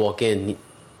they walk in,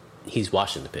 he's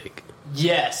washing the pig.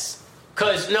 Yes.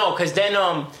 Because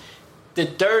then the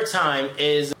third time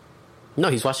is... No,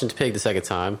 he's washing the pig the second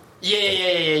time.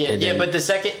 Yeah. Then, but the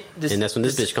second... and that's when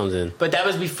this bitch comes in. But that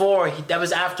was before... that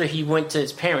was after he went to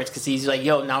his parents because he's like,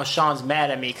 yo, now Sean's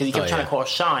mad at me because he kept trying to call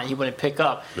Sean. He wouldn't pick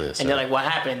up. And they're like, what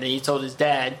happened? Then he told his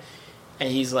dad... And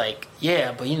he's like,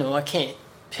 yeah, but, you know, I can't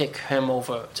pick him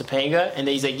over Topanga. And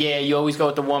then he's like, yeah, you always go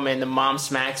with the woman. And the mom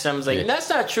smacks him. He's like, that's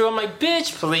not true. I'm like,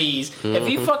 bitch, please. Mm-hmm. If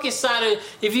you fucking started...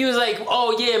 If he was like,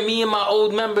 oh, yeah, me and my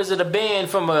old members of the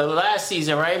band from last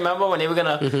season, right? Remember when they were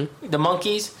going to... Mm-hmm. The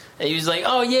Monkeys? And he was like,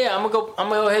 oh, yeah, I'm going to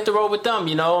go hit the road with them,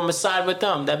 you know? I'm going to side with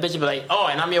them. That bitch would be like, oh,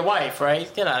 and I'm your wife,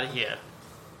 right? Get out of here.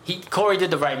 Corey did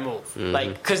the right move. Mm-hmm.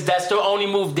 Like, because that's the only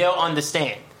move they'll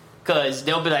understand. Because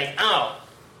they'll be like, oh,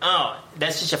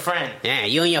 that's just your friend. Yeah,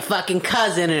 you and your fucking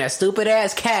cousin and that stupid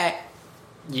ass cat.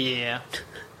 Yeah.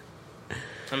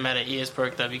 I'm mad at ears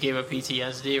perked up. You gave her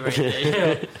PTSD right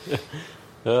there.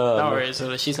 No worries,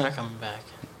 so she's not coming back.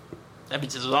 That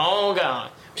bitch is long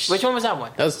gone. Which one was that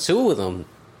one? That was two of them.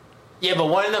 Yeah, but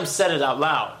one of them said it out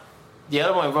loud. The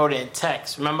other one wrote it in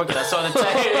text. Remember? Because I saw the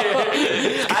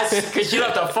text. Because she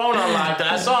left her phone unlocked. And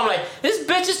I saw him like, this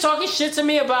bitch is talking shit to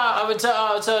me about, to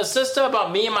her sister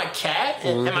about me and my cat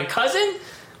and my cousin.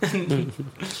 I'm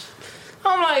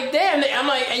like, damn. I'm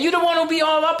like, and you the one who be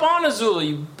all up on Azula,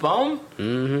 you bum.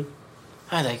 Mm-hmm.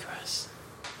 I digress.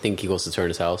 Think he goes to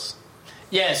Turner's house.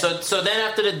 Yeah, so then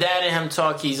after the dad and him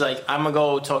talk, he's like, I'm going to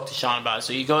go talk to Sean about it.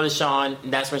 So you go to Sean,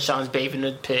 and that's when Sean's bathing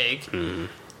the pig. Mm-hmm.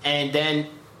 And then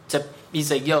he's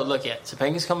like, yo, look at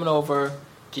Topanga's coming over.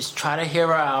 Just try to hear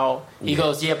her out. He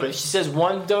goes, yeah, but if she says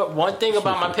one thing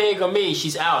about my pig or me,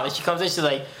 she's out. And she comes in, she's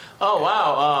like, oh,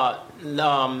 wow.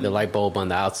 The light bulb on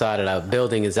the outside of the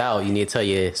building is out. You need to tell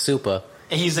your super.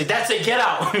 And he's like, that's it, get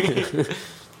out.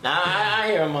 Nah, I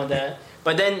hear him on that.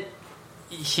 But then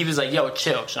he was like, yo,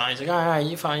 chill, Sean. He's like, all right,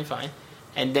 you're fine.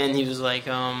 And then he was like,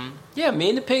 yeah, me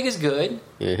and the pig is good,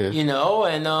 you know,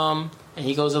 and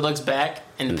he goes and looks back,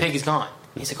 and the pig is gone.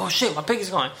 He's like, oh, shit, my pig is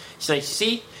gone. She's like,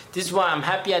 see, this is why I'm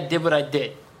happy I did what I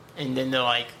did. And then they're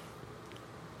like,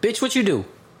 bitch, what you do?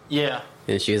 Yeah.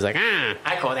 And she was like,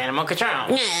 I called animal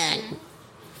control.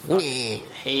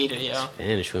 Hater, yo.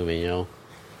 Spanish women, yo.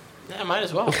 Yeah, might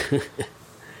as well.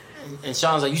 And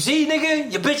Sean's like, you see,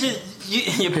 nigga, your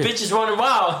bitch is running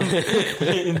wild.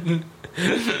 And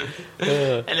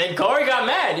then Corey got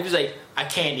mad. He was like, I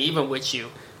can't even with you.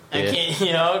 I can't,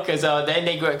 you know, because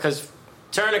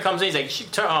Turner comes in, he's like,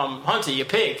 Hunter, your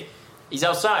pig. He's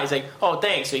outside. He's like, oh,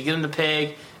 thanks. So he gives him the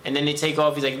pig, and then they take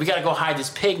off. He's like, we got to go hide this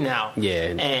pig now.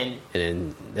 Yeah. And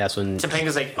then that's when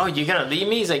Topanga's like, oh, you're going to leave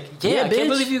me? He's like, yeah, I bitch. can't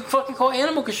believe you fucking call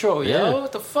animal control, yo.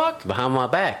 What the fuck? Behind my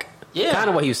back. Yeah. Kind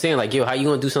of what he was saying, like, yo, how you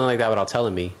going to do something like that without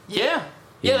telling me? Yeah.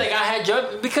 Yeah, like I had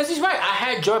your... Because he's right. I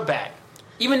had your back.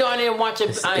 Even though I didn't watch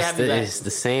it, I have your back. It's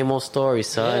the same old story,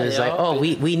 son. Yeah, it's like, oh,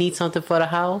 we need something for the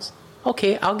house?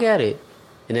 Okay, I'll get it.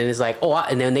 And then it's like,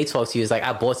 and then they talk to you. It's like,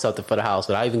 I bought something for the house,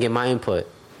 but I even get my input.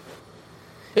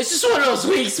 It's just one of those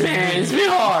weeks, man. It's been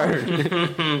hard.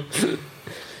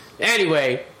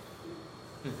 Anyway.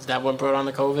 Is that what brought on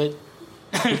the COVID?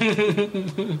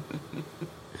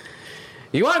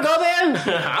 You want to go there?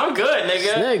 I'm good,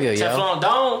 nigga. Nigga, Teflon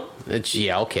don't.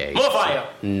 Yeah, okay. More fire.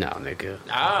 No, nigga.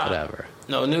 Whatever.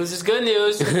 No news is good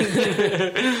news.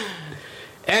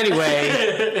 Anyway.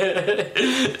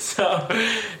 So,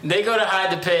 they go to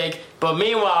hide the pig. But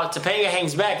meanwhile, Topanga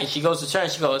hangs back and she goes to turn.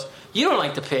 She goes, you don't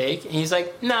like the pig? And he's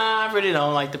like, nah, I really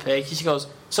don't like the pig. She goes,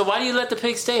 so why do you let the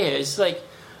pig stay here? It's like,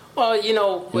 well, you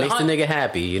know... It makes the nigga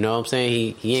happy, you know what I'm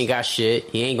saying? He ain't got shit.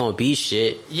 He ain't gonna be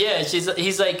shit. Yeah,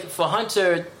 he's like, for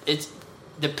Hunter,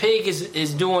 the pig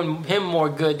is doing him more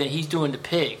good than he's doing the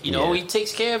pig. You know, he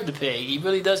takes care of the pig. He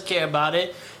really does care about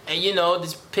it. And, you know,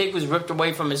 this pig was ripped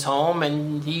away from his home,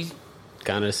 and he's...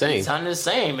 Kind of the same. He's kind of the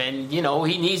same. And, you know,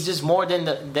 he needs this more than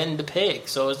the pig.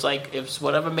 So it's like, it's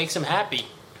whatever makes him happy.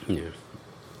 Yeah.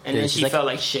 And then she felt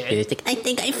like shit. I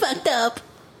think I fucked up.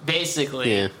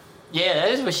 Basically. Yeah. Yeah, that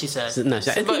is what she said. No,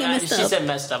 she said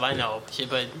messed up, I know.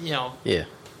 But, you know. Yeah.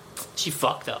 She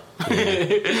fucked up.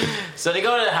 Yeah. So they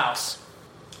go to the house.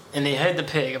 And they hid the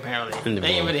pig, apparently. They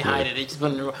didn't really hide it. They just put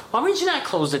it in the room. Why would you not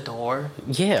close the door?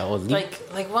 Yeah. Well, like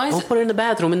why is don't put it in the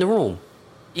bathroom, in the room.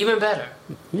 Even better.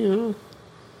 Yeah.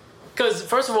 Because,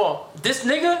 first of all, this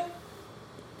nigga,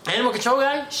 animal control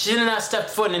guy, should have not stepped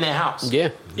foot in their house.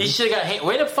 Yeah. He should have got...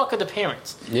 Where the fuck are the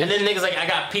parents? Yeah. And then niggas like, I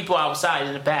got people outside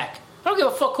in the back. I don't give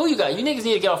a fuck who you got. You niggas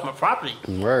need to get off my property.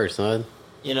 Word, son.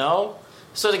 You know?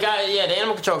 So the guy, the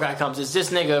animal control guy comes. It's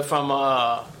this nigga from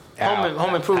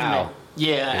Home Improvement. Al.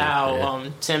 Yeah, Al, yeah.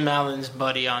 Tim Allen's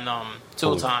buddy on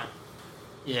Tool Time.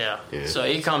 Yeah. So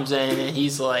he comes in and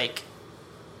he's like,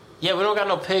 yeah, we don't got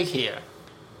no pig here.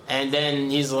 And then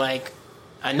he's like,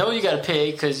 I know you got a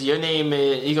pig because your name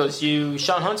is... He goes, you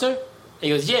Sean Hunter? He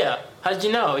goes, yeah. How did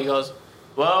you know? He goes,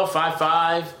 well,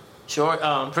 5'5", short,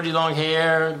 pretty long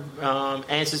hair,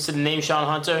 answers to the name Sean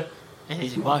Hunter. And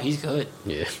he's like, wow, he's good.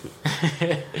 Yeah.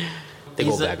 They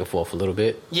go back and forth a little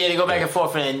bit. Yeah, they go back and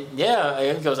forth. And he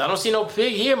goes, I don't see no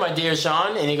pig here, my dear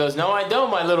Sean. And he goes, no, I don't,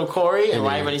 my little Corey. And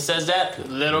right when he says that,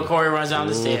 little Corey runs down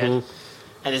the stairs.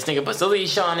 And this nigga puts the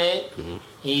leash on it.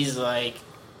 He's like...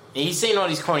 He's saying all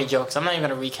these corny jokes. I'm not even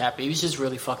going to recap it. He was just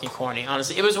really fucking corny,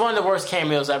 honestly. It was one of the worst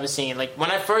cameos I've ever seen. Like,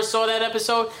 when I first saw that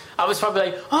episode, I was probably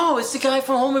like, oh, it's the guy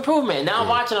from Home Improvement. And now I'm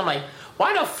watching, I'm like,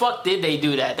 why the fuck did they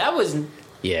do that? That was...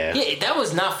 Yeah, that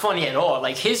was not funny at all.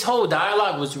 Like, his whole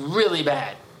dialogue was really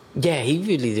bad. Yeah, he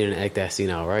really didn't act that scene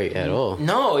out right at all.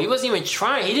 No, he wasn't even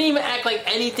trying. He didn't even act like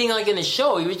anything like in the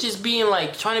show. He was just being,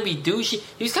 like, trying to be douchey.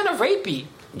 He was kind of rapey.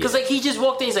 Because, like, he just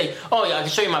walked in, he's like, oh, yeah, I can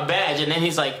show you my badge. And then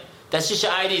he's like... That's just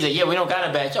your ID. He's like, yeah, we don't got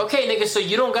a badge. Okay, nigga, so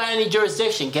you don't got any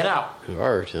jurisdiction. Get out.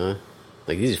 Word, huh?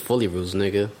 Like, these are fully rules,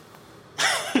 nigga.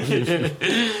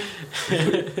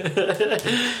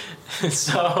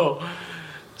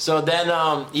 So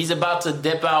then he's about to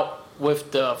dip out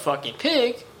with the fucking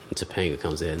pig. Topanga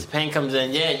comes in. Topanga comes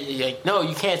in. Yeah, you're like, no,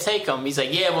 you can't take him. He's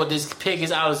like, yeah, well, this pig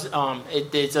is out.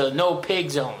 It's a no pig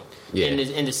zone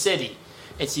in the city.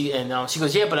 And she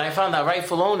goes, yeah, but I found our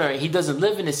rightful owner. He doesn't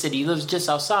live in the city. He lives just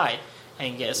outside.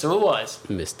 And guess who it was?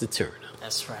 Mr. Turner.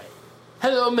 That's right.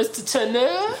 Hello, Mr.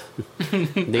 Turner.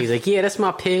 And he's like, yeah, that's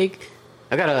my pig.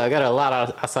 I got a lot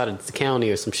outside of the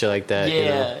county or some shit like that. Yeah, you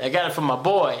know? I got it from my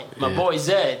boy. My boy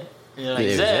Zed. And you're like,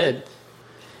 Zed?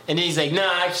 And then he's like,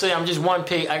 nah, actually, I'm just one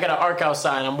pig. I got an arc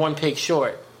outside. I'm one pig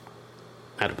short.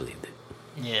 I'd have believed it.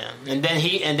 Yeah, and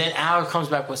then Al comes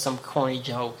back with some corny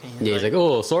joke. And he's like,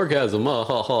 oh, sarcasm, ha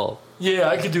ha ha. Yeah,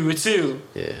 I could do it too.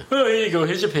 Yeah. Oh, here you go,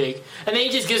 here's your pig. And then he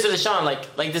just gives it to Sean,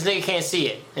 like this nigga can't see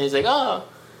it. And he's like, oh.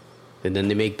 And then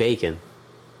they make bacon.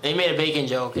 They made a bacon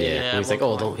joke. Yeah. And he's like,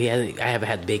 oh, I haven't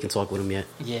had bacon talk with him yet.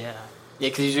 Yeah,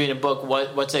 because he's reading a book,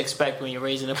 what to expect when you're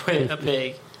raising a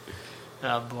pig.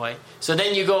 Oh boy. So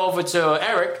then you go over to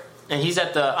Eric, and he's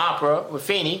at the opera with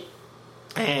Feeney.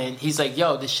 And he's like,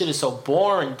 yo, this shit is so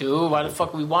boring, dude. Why the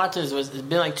fuck are we watching this? It's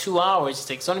been like 2 hours.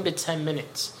 It's only been 10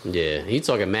 minutes. Yeah, he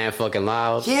talking mad fucking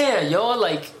loud. Yeah, yo,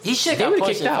 like, he should have got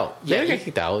kicked out. They would get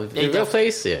kicked out. The real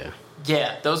place, yeah.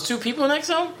 Yeah, those two people next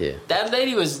to him? Yeah. That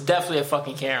lady was definitely a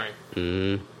fucking Karen.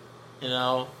 Mm-hmm. You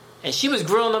know? And she was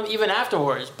grilling them even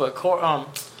afterwards. But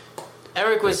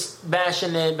Eric was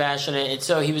bashing it. And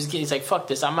so he's like, fuck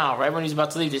this, I'm out. Right when he's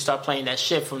about to leave, they start playing that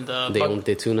shit from the... They own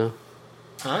the tuna?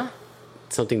 Huh?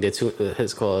 Something that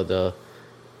is called the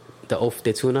Oath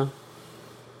de Tuna.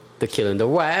 The Killing the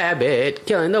Rabbit.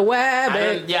 I don't know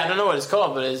what it's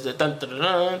called, but it's the dun dun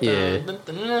dun dun dun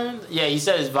dun dun. Yeah, he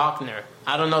said it's Wagner.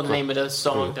 I don't know the name of the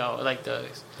song though. Like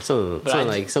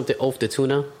something Oath de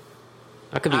Tuna.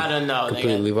 I don't know.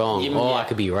 Completely wrong. I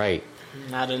could be right.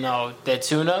 I don't know. The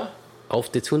tuna.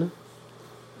 Oath de Tuna.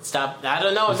 Stop. I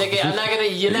don't know, nigga.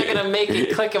 You're not gonna make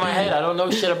it click in my head. I don't know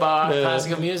shit about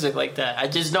classical music like that. I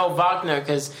just know Wagner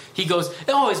because he goes,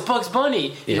 oh, it's Bugs Bunny.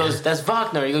 He goes, that's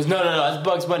Wagner. He goes, no, that's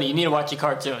Bugs Bunny. You need to watch your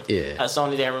cartoon. Yeah. That's the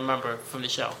only thing I remember from the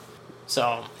show.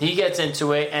 So he gets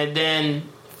into it, and then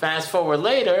fast forward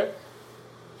later,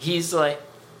 he's like,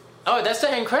 oh, that's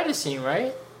the end credit scene,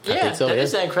 right? Yeah, that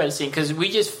is the end credit scene because we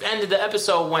just ended the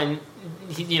episode when,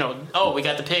 we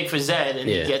got the pig for Zed, and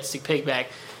he gets the pig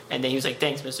back. And then he was like,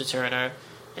 thanks, Mr. Turner.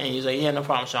 And he was like, yeah, no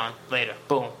problem, Sean. Later.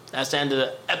 Boom. That's the end of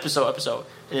the episode.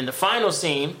 And then the final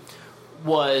scene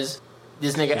was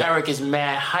this nigga Eric is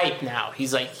mad hype now.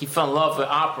 He's like, he fell in love with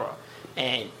opera.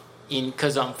 And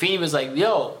because Feeney was like,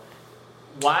 yo,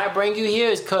 why I bring you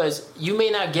here is because you may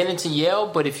not get into Yale,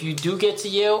 but if you do get to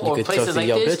Yale or places like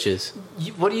this,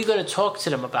 what are you going to talk to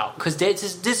them about? Because this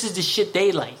is the shit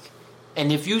they like.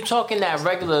 And if you talking that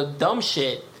regular dumb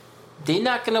shit, they're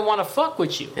not going to want to fuck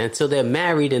with you. Until they're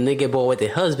married and they get bored with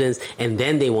their husbands, and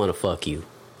then they want to fuck you.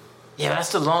 Yeah,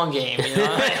 that's the long game, you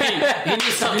know? You need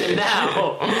something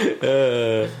now.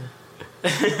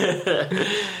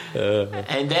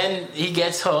 And then he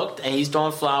gets hooked, and he's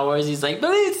throwing flowers. He's like,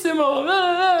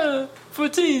 Bellissimo!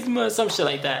 Fruitismo, some shit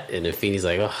like that. And then Feeney's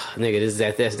like, oh, nigga,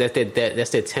 that's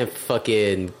their 10th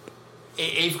fucking...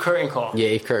 Eighth curtain call. Yeah,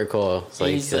 8th curtain call. It's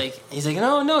he's like,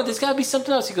 no, there's gotta be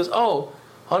something else. He goes, oh,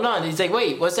 hold on. He's like,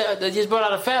 wait, what's that? They just brought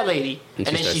out a fat lady. And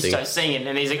then she starts singing.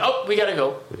 And he's like, oh, we gotta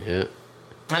go. Yeah.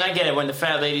 And I get it when the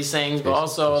fat lady sings, but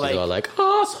also she's like... all like,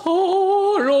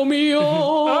 Asshole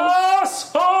mio.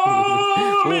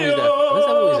 Asshole mio. What's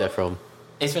that movie is that from?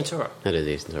 Ace Ventura. That is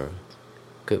Ace Ventura.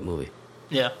 Good movie.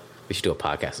 Yeah. We should do a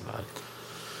podcast about it.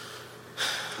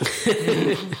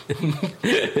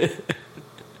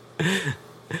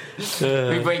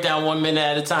 We break down 1 minute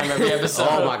at a time every episode.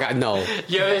 Oh my god, no! I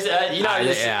used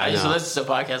to listen to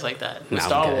podcasts like that.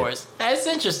 Star Wars. That's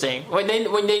interesting when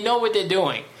they know what they're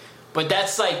doing, but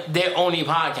that's like their only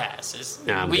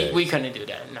podcast. We couldn't do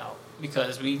that, no,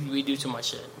 because we do too much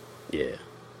shit. Yeah,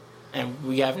 and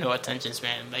we have no attention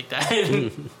span like that.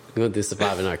 We're gonna do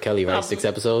Surviving R. Kelly, right? 6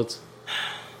 episodes.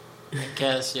 I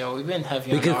guess, yo, we've been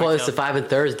heavy. We could call it Surviving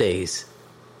Thursdays,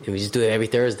 and we just do it every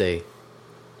Thursday.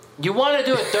 You want to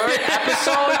do a 3rd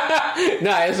episode?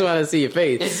 No, I just want to see your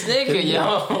face. It's nigga,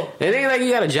 yo. It ain't like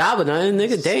you got a job or nothing,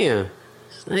 nigga. Damn,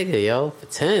 it's nigga, yo.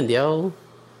 Pretend, yo.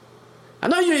 I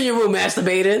know you're in your room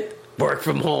masturbating. Work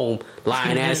from home,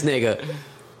 lying ass nigga.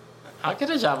 I'll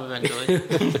get a job eventually.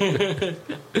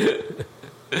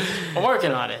 I'm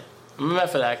working on it. I'm a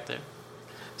method actor.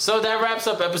 So that wraps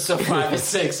up episode 5 and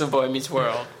 6 of Boy Meets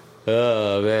World.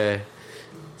 Oh man,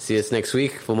 see us next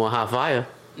week for more hot fire.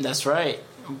 That's right.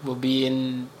 We'll be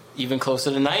in even closer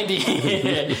to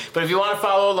 90. But if you want to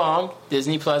follow along,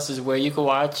 Disney Plus is where you can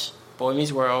watch Boy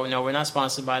Meets World. No, we're not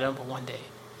sponsored by them, but one day.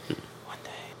 One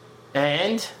day.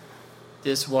 And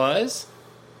this was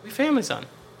We Family, Son.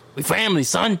 We Family,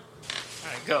 son.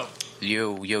 All right, go.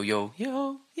 Yo, yo, yo.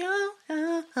 Yo, yo, yo.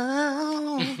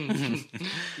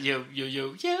 Yo, yo,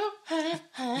 yo, yo.